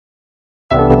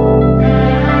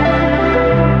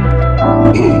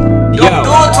Don't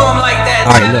do it to him like that.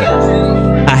 Alright,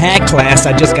 look. I had class,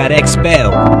 I just got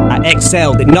expelled. I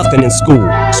excelled at nothing in school.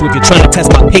 So if you're trying to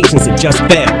test my patience, it just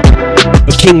failed.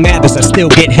 But King Mathers, I still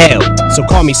get held. So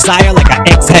call me sire like I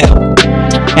exhaled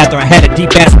after I had a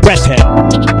deep ass breath hell.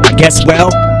 I guess, well,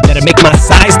 that'll make my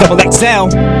size double XL.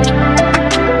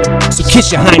 So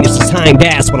kiss your highness's hind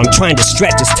ass when I'm trying to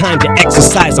stretch. It's time to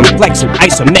exercise. I'm flexing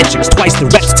isometrics, twice the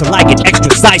reps till I get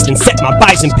extra sized and set my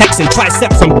bison pecs and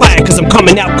triceps on fire, cause I'm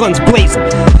coming out guns blazing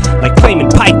like flaming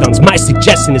pythons. My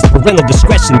suggestion is parental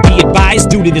discretion. Be advised,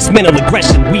 due to this mental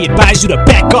aggression, we advise you to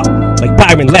back up like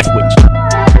Byron Leftwich.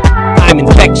 I'm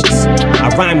infectious,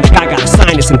 I rhyme like I got a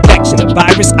sinus infection. A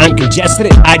virus, I'm congested,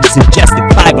 and I just ingested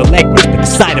 5 Allegra's. But the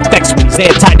side effects from these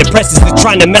antidepressants is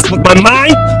trying to mess with my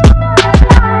mind.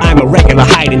 I'm a regular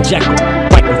Hyde and Jekyll,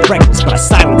 white with freckles, but I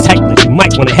silence hecklers. You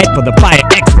might want to head for the fire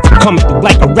exits. I'm coming through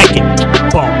like a wrecking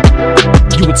ball.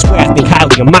 You would swear I think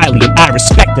highly of Miley, and I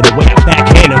respect her the way I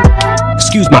backhand her.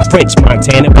 Excuse my French,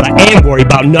 Montana, but I am worried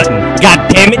about nothing. God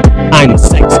damn it, I'm a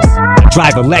sexist. I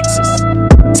drive a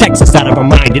Lexus, Texas out of my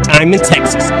mind, and I'm in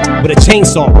Texas with a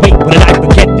chainsaw. Wait, what did I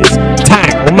forget this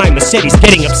time? Oh, my machete's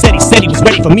getting upset. He said he was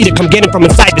ready for me to come get him from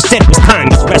inside the shed. It was time,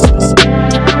 he's restless.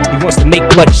 He wants to make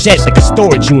blood shed like a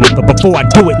storage unit, but before I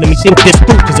do it, let me think this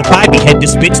through, cause if I behead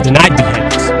this bitch, then I'd be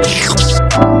headless.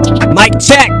 Mic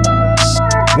check.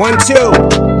 1, 2.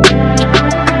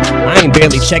 I ain't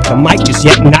barely checked the mic just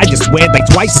yet, and I just swear like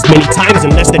twice as many times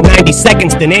in less than 90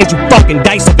 seconds than Andrew fucking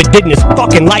Dice if it didn't his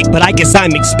fucking light. But I guess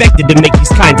I'm expected to make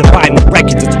these kinds of violent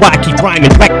records. That's why I keep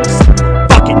rhyming reckless.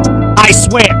 Fuck it, I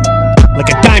swear, like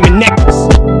a diamond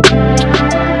necklace.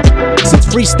 Since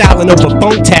freestyling over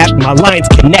phone tap, my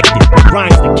lines connected with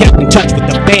rhymes that kept in touch with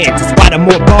the fans. That's why the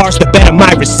more bars, the better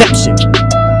my reception.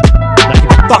 Now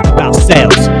give a fuck about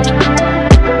sales.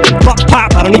 And fuck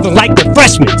pop, I don't even like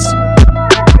refreshments.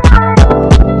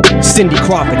 Cindy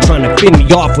Crawford trying to fend me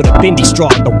off with a bendy straw.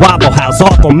 The Wobble House,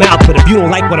 awful mouth, but if you don't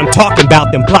like what I'm talking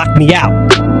about, then block me out.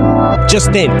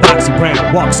 Just then, Foxy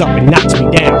Brown walks up and knocks me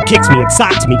down, kicks me and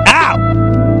socks me.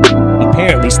 Ow!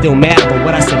 Apparently still mad over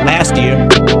what I said last year.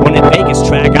 On that Vegas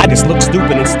track, I just look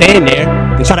stupid and stand there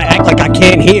and try to act like I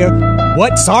can't hear.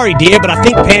 What? Sorry, dear, but I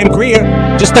think Pam Grier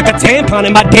just stuck a tampon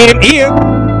in my damn ear.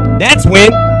 That's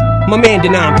when my man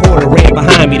Denon Porter ran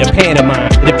behind me to pantomime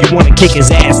that if you want to kick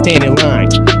his ass, stand in line.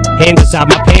 Hands inside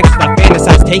my pants as I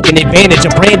fantasize taking advantage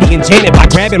of Brandy and Janet by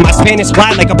grabbing my Spanish fly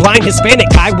like a blind Hispanic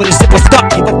guy with his zipper stuck.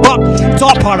 Give a fuck, it's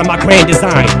all part of my grand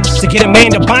design. To get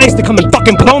Amanda Bynes to come and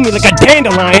fucking blow me like a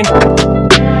dandelion.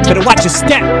 Better watch your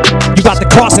step, you got the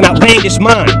cross an outlandish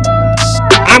mind.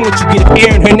 I'm what you get if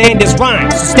Aaron Hernandez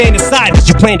rhymes. So stand aside as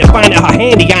you plan to find out her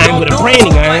handy iron with a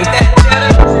branding iron.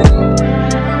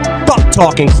 Fuck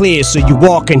talking clear so you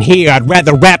walk in here. I'd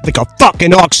rather rap like a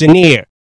fucking auctioneer.